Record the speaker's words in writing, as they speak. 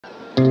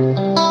I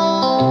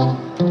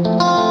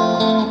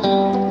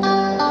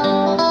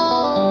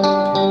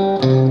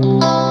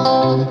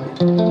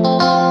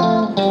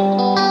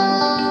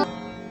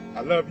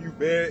love you,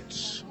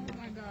 bitch. Oh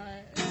my god.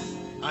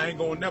 I ain't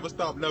gonna never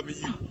stop loving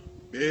you,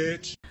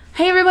 bitch.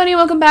 Hey everybody,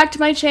 welcome back to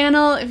my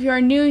channel. If you are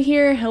new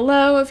here,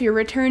 hello. If you're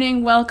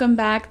returning, welcome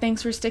back.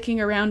 Thanks for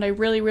sticking around. I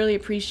really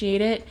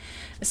appreciate it.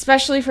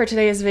 Especially for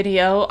today's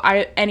video.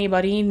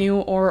 Anybody, new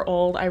or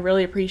old, I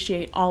really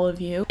appreciate all of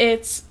you.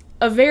 It's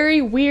a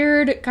very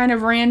weird, kind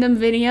of random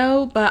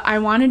video, but I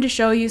wanted to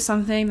show you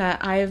something that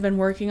I have been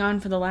working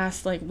on for the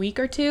last like week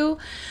or two.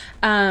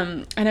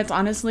 And it's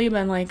honestly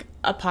been like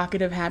a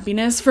pocket of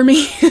happiness for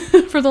me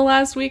for the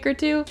last week or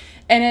two.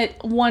 And it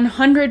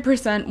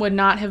 100% would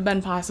not have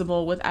been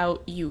possible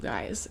without you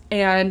guys.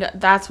 And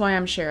that's why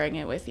I'm sharing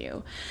it with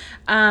you.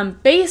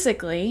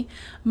 Basically,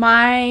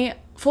 my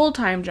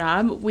full-time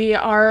job, we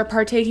are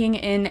partaking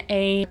in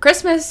a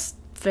Christmas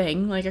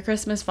thing, like a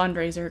Christmas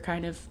fundraiser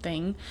kind of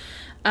thing.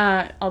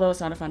 Although it's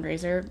not a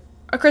fundraiser,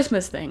 a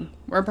Christmas thing.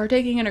 We're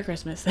partaking in a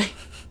Christmas thing.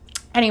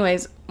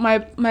 Anyways,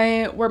 my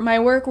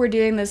work, we're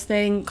doing this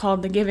thing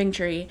called the Giving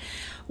Tree,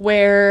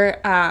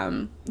 where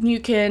you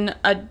can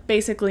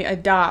basically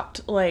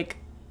adopt like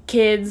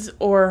kids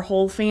or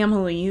whole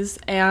families,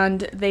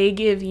 and they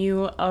give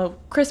you a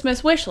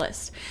Christmas wish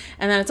list,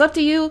 and then it's up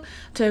to you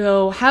to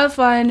go have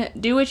fun,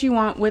 do what you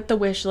want with the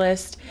wish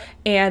list,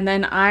 and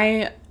then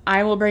I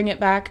will bring it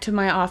back to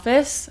my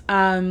office.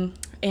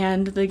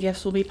 And the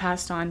gifts will be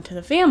passed on to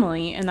the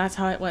family, and that's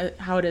how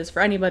it is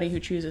for anybody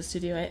who chooses to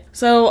do it.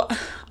 So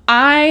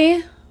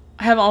I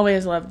have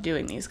always loved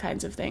doing these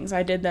kinds of things.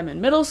 I did them in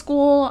middle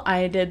school.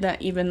 I did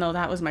that even though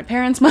that was my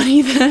parents'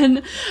 money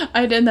then.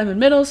 I did them in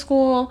middle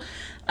school.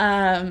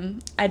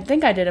 I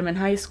think I did them in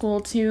high school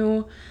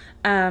too.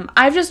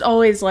 I've just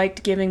always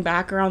liked giving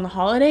back around the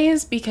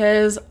holidays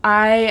because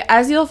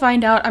as you'll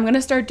find out, I'm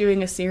gonna start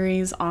doing a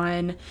series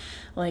on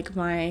like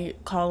my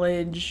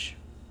college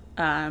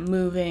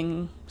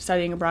moving,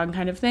 studying abroad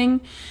kind of thing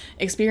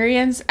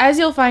experience. As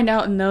you'll find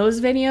out in those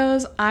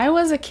videos, I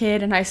was a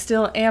kid and I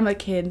still am a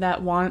kid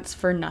that wants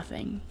for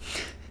nothing.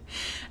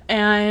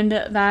 And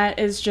that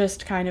is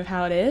just kind of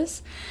how it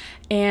is.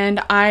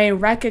 And I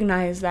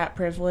recognize that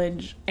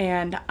privilege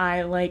and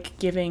I like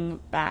giving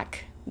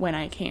back when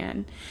I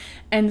can.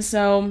 And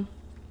so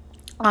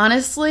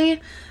honestly,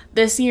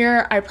 this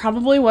year I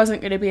probably wasn't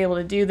going to be able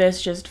to do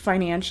this just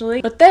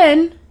financially, but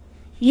then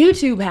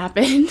YouTube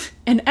happened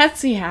and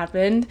Etsy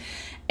happened,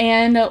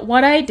 and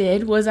what I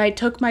did was I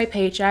took my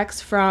paychecks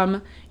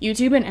from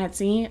YouTube and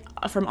Etsy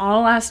from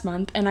all last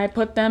month and I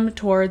put them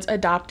towards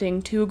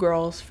adopting 2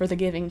 girls for the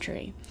Giving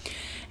Tree.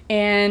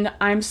 And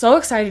I'm so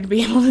excited to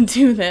be able to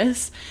do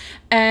this,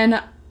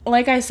 and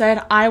like I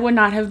said, I would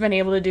not have been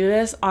able to do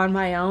this on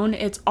my own.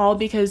 It's all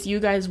because you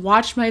guys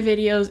watch my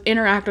videos,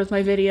 interact with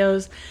my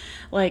videos,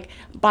 like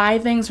buy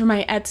things from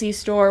my Etsy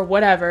store,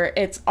 whatever.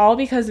 It's all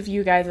because of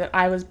you guys that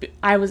I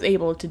was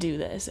able to do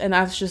this, and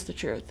that's just the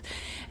truth.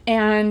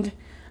 And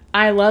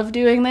I love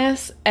doing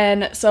this,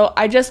 and so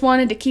I just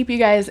wanted to keep you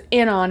guys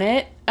in on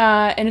it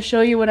and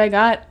show you what I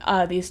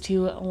got these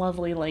 2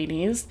 lovely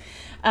ladies.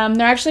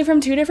 They're actually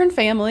from 2 different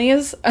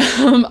families.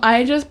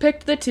 I just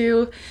picked the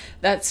 2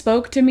 that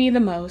spoke to me the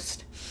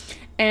most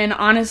and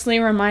honestly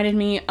reminded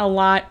me a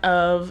lot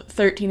of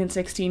 13 and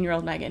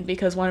 16-year-old Megan,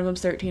 because one of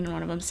them's 13 and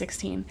one of them's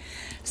 16.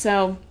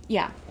 So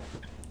yeah.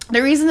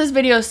 The reason this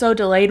video is so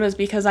delayed was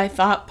because I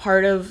thought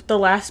part of the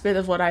last bit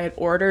of what I had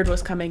ordered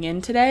was coming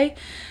in today,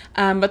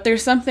 but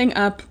there's something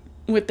up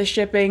with the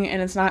shipping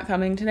and it's not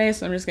coming today,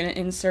 so I'm just going to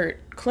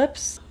insert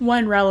clips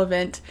when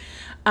relevant.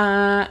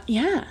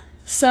 Yeah,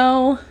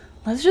 so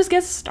let's just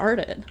get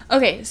started.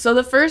 Okay, so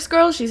the first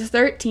girl, she's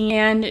 13,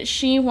 and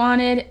she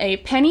wanted a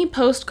Penny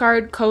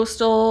Postcard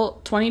Coastal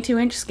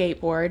 22-inch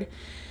skateboard,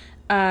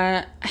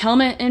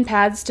 helmet and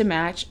pads to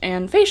match,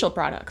 and facial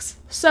products.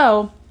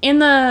 So in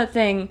the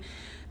thing,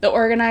 the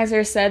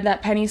organizer said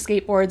that Penny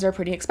skateboards are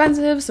pretty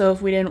expensive, so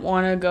if we didn't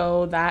want to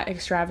go that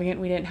extravagant,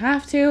 we didn't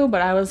have to,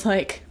 but I was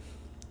like,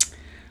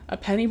 a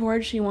penny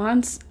board she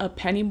wants, a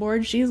penny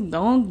board she's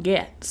gonna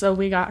get. So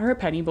we got her a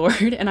penny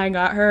board, and I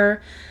got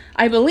her,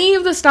 I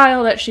believe, the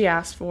style that she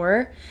asked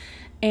for.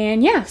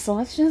 And yeah, so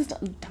let's just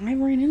dive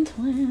right into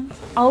it.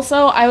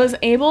 Also, I was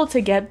able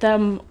to get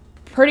them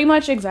pretty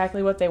much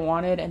exactly what they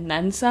wanted and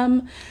then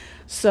some.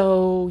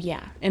 So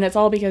yeah, and it's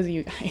all because of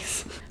you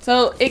guys.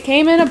 So it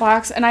came in a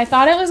box, and I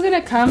thought it was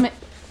gonna come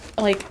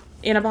like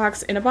in a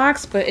box,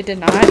 but it did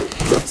not.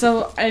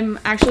 So I'm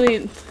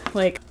actually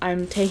like,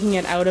 I'm taking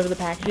it out of the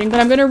packaging, but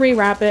I'm gonna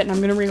rewrap it, and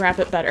I'm gonna rewrap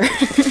it better.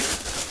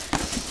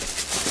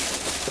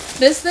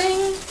 This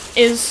thing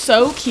is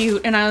so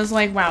cute, and I was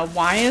like, wow,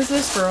 why is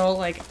this girl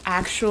like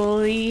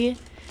actually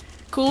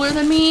cooler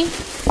than me?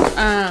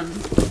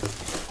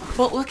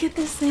 But look at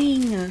this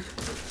thing.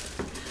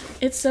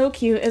 It's so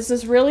cute. It's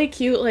this really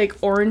cute like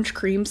orange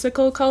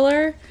creamsicle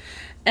color,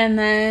 and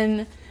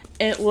then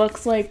it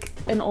looks like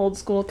an old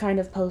school kind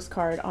of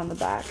postcard on the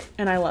back,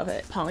 and I love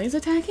it. Polly's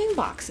attacking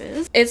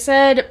boxes. It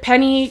said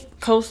Penny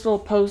Coastal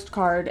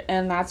Postcard,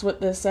 and that's what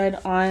this said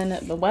on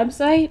the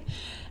website.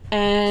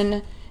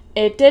 And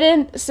it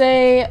didn't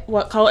say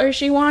what color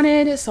she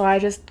wanted, so I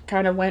just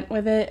kind of went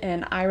with it,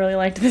 and I really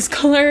liked this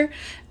color.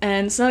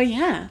 And so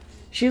yeah,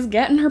 she's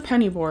getting her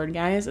penny board,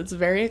 guys. It's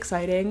very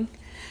exciting.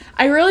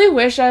 I really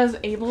wish I was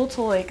able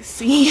to like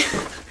see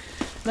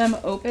them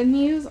open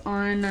these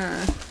on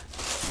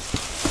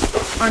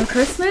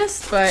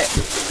Christmas, but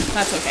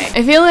that's okay.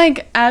 I feel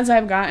like as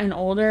I've gotten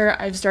older,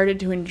 I've started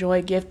to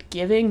enjoy gift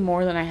giving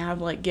more than I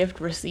have like gift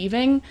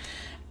receiving.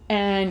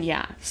 And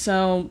yeah,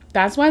 so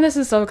that's why this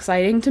is so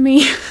exciting to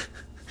me.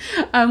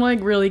 I'm like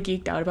really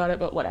geeked out about it,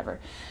 but whatever.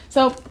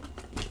 So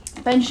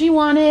then she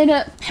wanted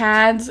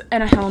pads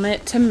and a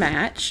helmet to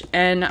match,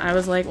 and I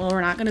was like, well,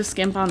 we're not going to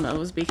skimp on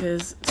those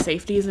because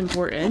safety is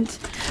important.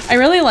 I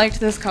really liked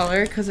this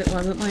color because it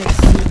wasn't like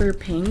super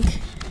pink.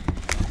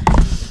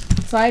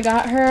 So I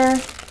got her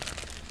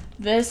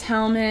this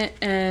helmet,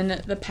 and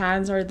the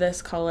pads are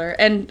this color.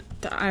 And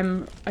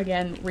I'm,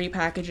 again,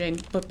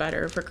 repackaging, but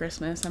better for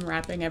Christmas. I'm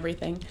wrapping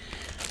everything.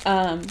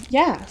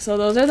 Yeah, so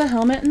those are the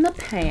helmet and the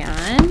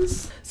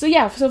pants. So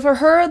yeah, so for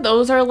her,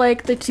 those are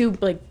like the two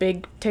like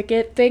big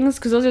ticket things,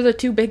 because those are the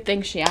two big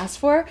things she asked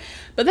for.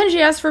 But then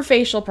she asked for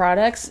facial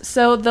products.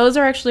 So those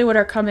are actually what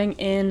are coming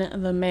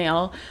in the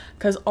mail,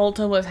 because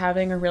Ulta was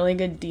having a really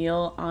good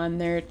deal on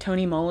their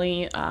Tony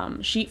Moly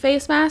sheet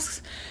face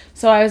masks.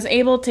 So I was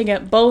able to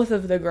get both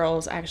of the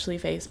girls actually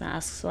face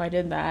masks, so I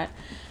did that.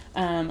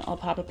 I'll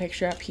pop a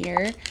picture up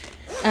here.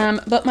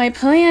 But my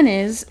plan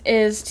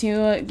is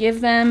to give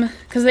them,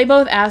 because they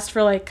both asked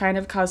for like kind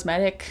of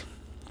cosmetic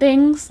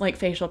things, like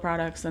facial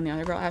products, and the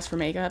other girl asked for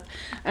makeup.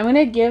 I'm going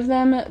to give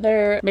them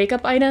their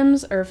makeup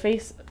items or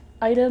face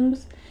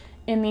items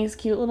in these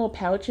cute little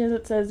pouches.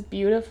 It says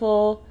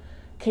beautiful,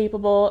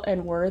 capable,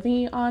 and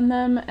worthy on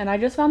them. And I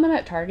just found them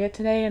at Target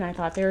today, and I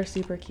thought they were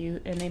super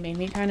cute, and they made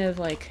me kind of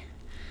like,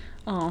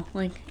 oh,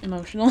 like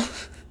emotional.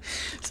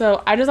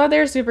 So I just thought they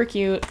were super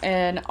cute,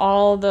 and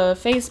all the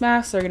face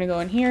masks are going to go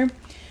in here.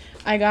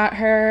 I got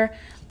her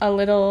a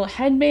little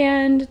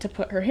headband to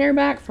put her hair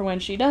back for when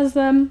she does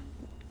them.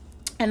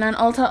 And then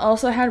Ulta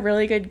also had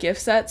really good gift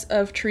sets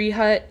of Tree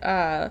Hut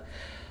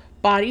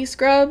body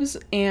scrubs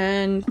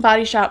and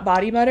Body Shop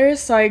body butters.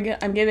 So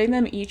I'm giving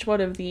them each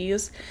one of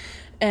these.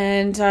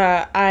 And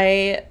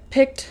I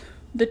picked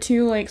the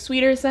two like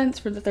sweeter scents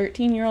for the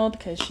 13-year-old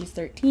because she's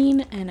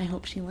 13 and I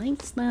hope she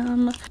likes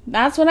them.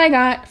 That's what I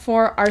got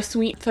for our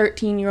sweet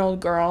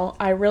 13-year-old girl.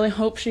 I really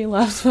hope she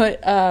loves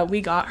what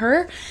we got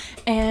her.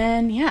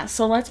 And yeah,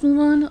 so let's move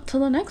on to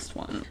the next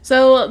one.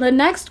 So the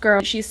next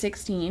girl, she's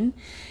 16,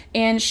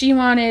 and she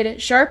wanted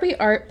Sharpie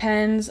art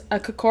pens, a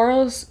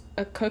Kokoro's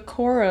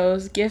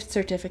gift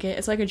certificate.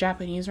 It's like a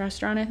Japanese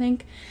restaurant, I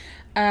think.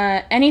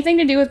 Anything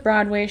to do with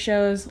Broadway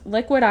shows,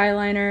 liquid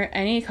eyeliner,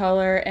 any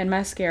color, and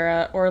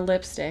mascara or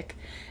lipstick.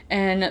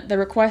 And the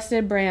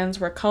requested brands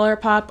were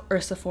ColourPop or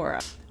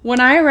Sephora. When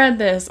I read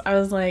this, I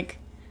was like,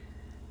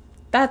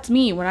 that's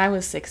me when I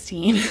was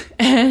 16.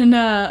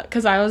 And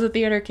because I was a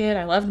theater kid,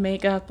 I loved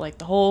makeup, like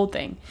the whole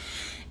thing.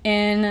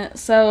 And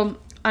so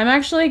I'm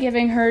actually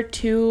giving her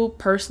two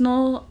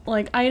personal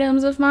like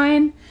items of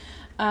mine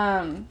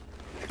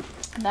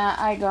that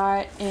I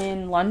got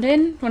in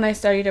London when I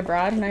studied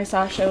abroad, and I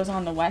saw shows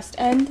on the West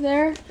End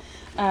there.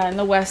 And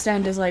the West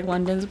End is like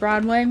London's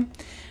Broadway.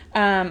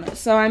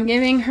 So I'm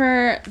giving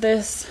her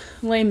this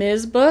Les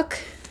Mis book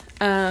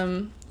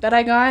that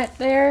I got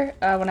there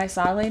when I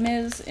saw Les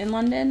Mis in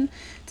London.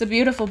 It's a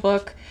beautiful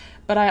book,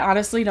 but I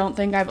honestly don't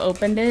think I've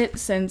opened it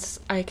since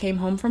I came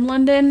home from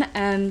London,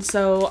 and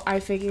so I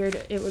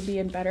figured it would be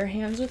in better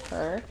hands with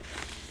her.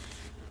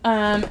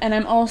 And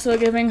I'm also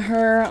giving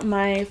her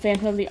my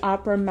Phantom of the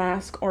Opera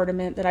mask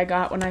ornament that I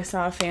got when I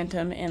saw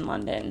Phantom in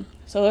London.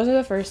 So those are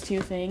the first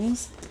two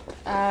things.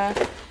 And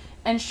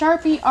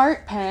Sharpie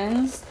art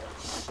pens.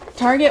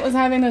 Target was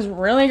having this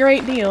really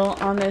great deal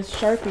on this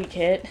Sharpie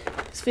kit.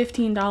 It's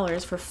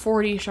 $15 for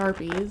 40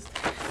 Sharpies.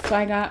 So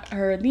I got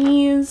her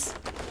these.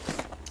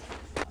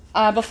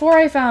 Before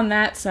I found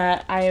that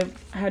set, I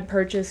had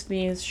purchased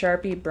these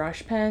Sharpie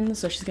brush pens,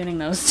 so she's getting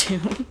those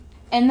too.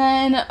 And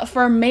then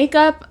for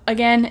makeup,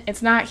 again,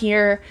 it's not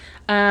here,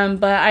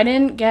 but I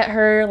didn't get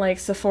her like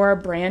Sephora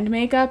brand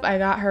makeup. I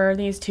got her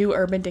these two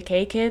Urban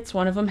Decay kits.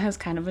 One of them has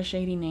kind of a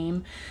shady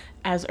name,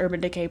 as Urban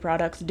Decay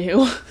products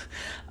do.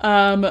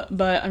 But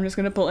I'm just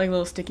gonna put like a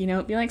little sticky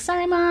note, be like,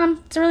 sorry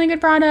mom, it's a really good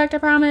product, I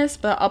promise.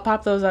 But I'll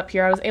pop those up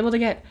here. I was able to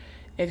get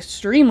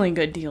extremely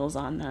good deals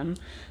on them,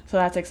 so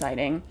that's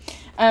exciting.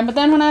 But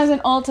then when I was in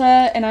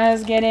Ulta and I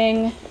was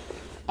getting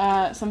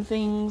some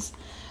things,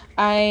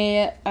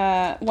 I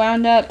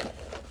wound up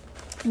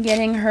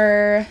getting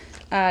her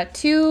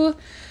two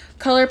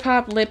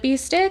ColourPop lippy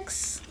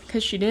sticks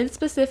because she did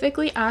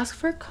specifically ask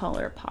for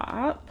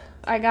ColourPop.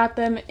 I got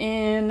them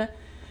in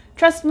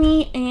Trust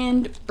Me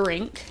and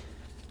Brink.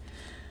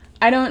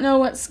 I don't know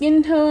what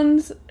skin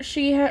tones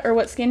she or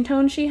what skin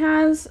tone she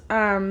has,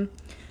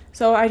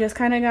 so I just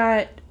kind of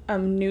got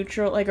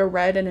neutral, like a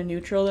red and a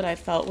neutral that I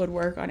felt would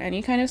work on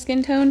any kind of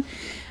skin tone.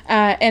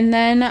 And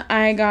then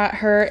I got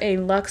her a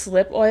Luxe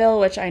lip oil,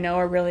 which I know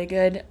are really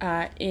good,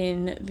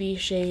 in the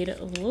shade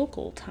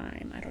Local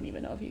Time. I don't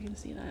even know if you can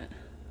see that.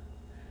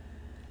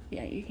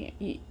 Yeah,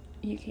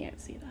 you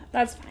can't see that.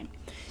 That's fine.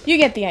 You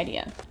get the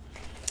idea.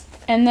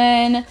 And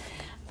then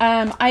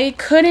I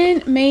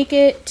couldn't make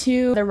it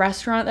to the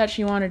restaurant that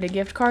she wanted a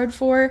gift card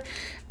for,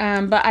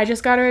 but I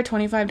just got her a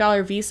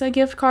 $25 Visa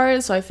gift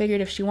card, so I figured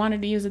if she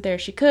wanted to use it there,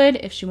 she could.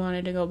 If she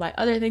wanted to go buy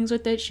other things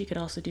with it, she could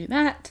also do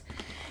that.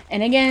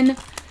 And again,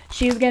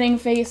 she's getting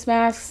face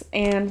masks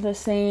and the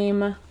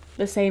same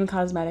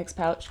cosmetics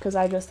pouch, because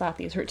I just thought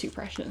these were too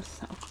precious.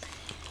 So.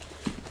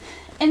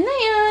 And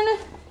then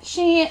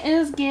she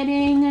is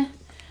getting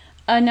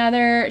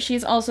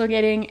she's also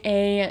getting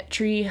a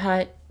Tree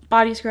Hut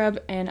body scrub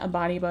and a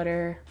body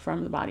butter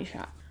from the Body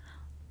Shop.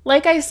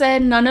 Like I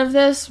said, none of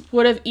this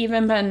would have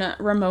even been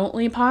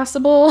remotely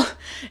possible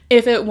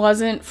if it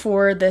wasn't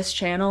for this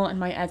channel and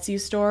my Etsy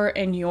store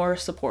and your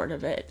support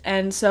of it.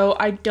 And so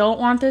I don't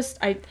want this,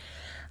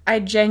 I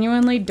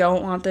genuinely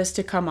don't want this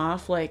to come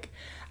off like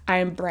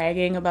I'm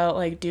bragging about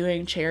like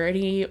doing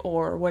charity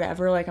or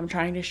whatever, like I'm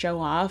trying to show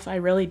off. I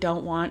really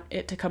don't want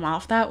it to come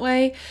off that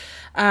way.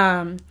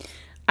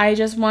 I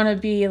just want to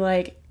be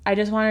like, I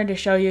just wanted to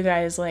show you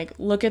guys, like,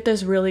 look at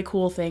this really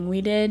cool thing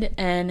we did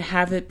and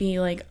have it be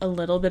like a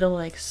little bit of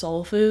like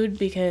soul food,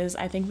 because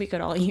I think we could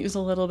all use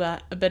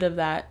a bit of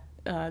that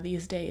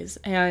these days.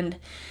 And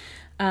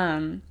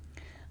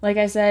like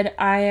I said,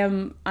 I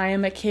am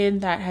a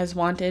kid that has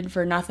wanted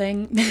for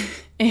nothing.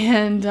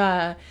 And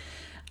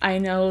I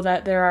know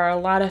that there are a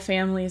lot of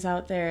families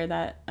out there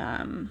that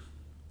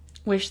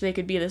wish they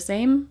could be the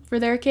same for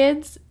their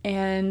kids,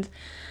 and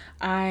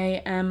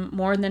I am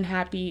more than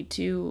happy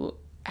to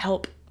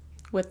help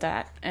with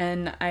that.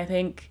 And I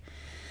think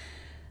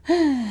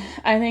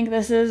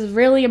this is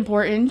really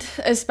important,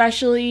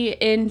 especially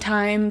in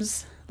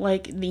times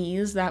like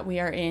these that we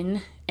are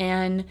in.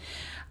 And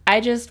I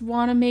just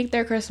want to make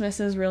their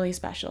Christmases really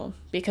special,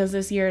 because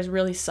this year has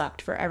really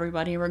sucked for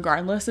everybody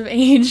regardless of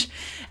age,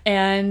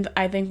 and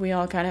I think we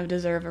all kind of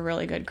deserve a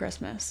really good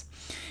Christmas.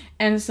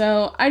 And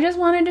so I just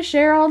wanted to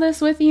share all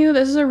this with you.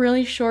 This is a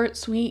really short,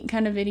 sweet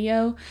kind of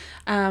video,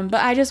 but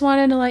I just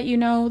wanted to let you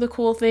know the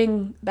cool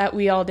thing that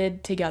we all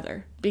did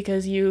together,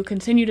 because you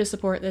continue to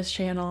support this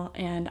channel,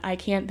 and I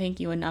can't thank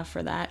you enough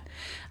for that.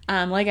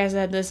 Like I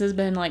said, this has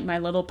been like my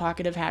little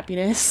pocket of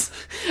happiness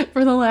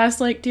for the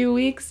last like 2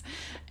 weeks,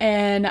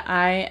 and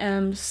I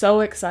am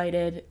so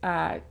excited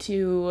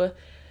to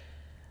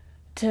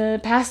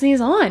pass these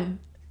on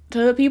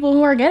to the people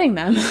who are getting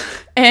them.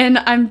 And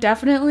I'm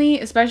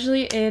definitely,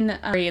 especially in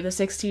the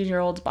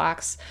 16-year-olds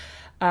box,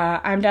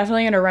 I'm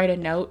definitely going to write a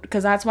note,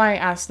 because that's why I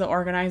asked the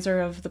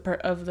organizer of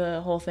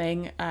the whole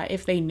thing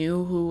if they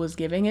knew who was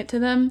giving it to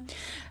them,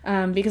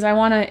 because I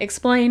want to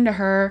explain to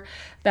her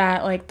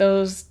that like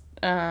those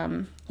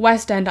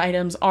West End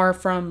items are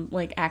from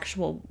like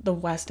the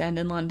West End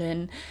in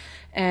London,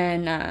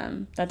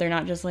 and that they're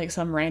not just like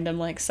some random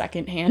like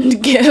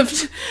secondhand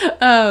gift.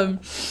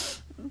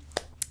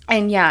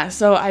 And yeah,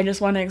 so I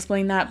just want to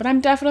explain that, but I'm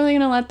definitely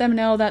going to let them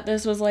know that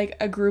this was like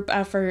a group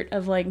effort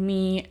of like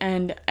me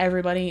and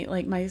everybody,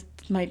 like my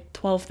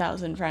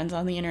 12,000 friends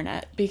on the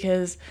internet,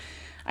 because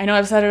I know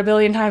I've said it a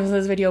billion times in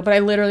this video, but I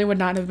literally would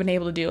not have been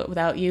able to do it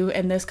without you,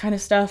 and this kind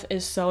of stuff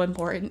is so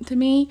important to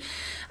me.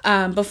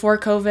 Before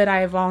COVID,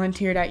 I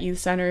volunteered at youth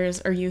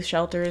centers or youth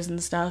shelters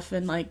and stuff,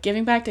 and like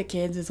giving back to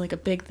kids is like a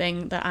big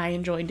thing that I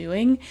enjoy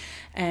doing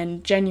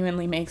and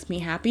genuinely makes me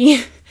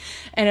happy.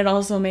 And it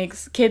also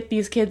makes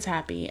these kids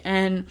happy.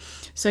 And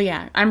so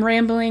yeah, I'm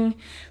rambling,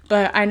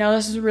 but I know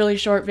this is a really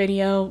short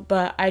video,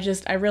 but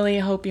I really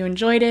hope you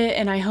enjoyed it,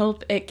 and I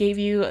hope it gave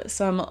you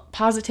some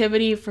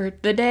positivity for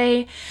the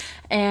day,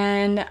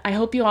 and I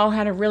hope you all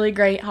had a really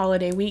great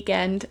holiday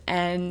weekend.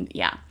 And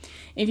yeah,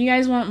 if you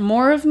guys want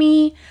more of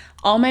me,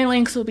 all my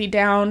links will be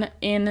down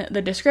in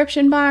the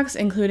description box,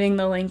 including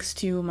the links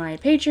to my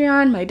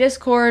Patreon, my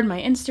Discord,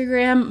 my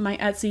Instagram, my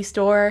Etsy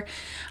store,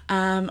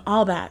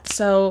 all that.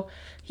 So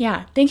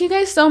yeah, thank you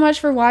guys so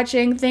much for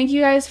watching. Thank you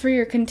guys for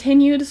your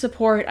continued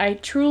support. I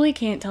truly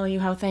can't tell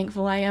you how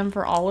thankful I am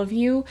for all of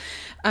you.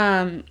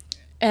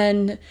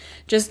 And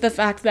just the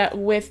fact that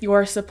with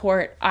your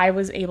support, I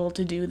was able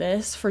to do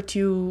this for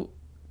 2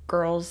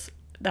 girls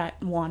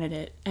that wanted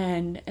it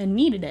and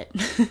needed it.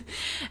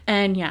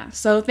 And yeah,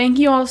 so thank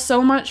you all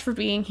so much for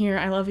being here.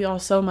 I love you all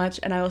so much,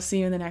 and I will see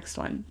you in the next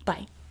one.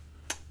 Bye.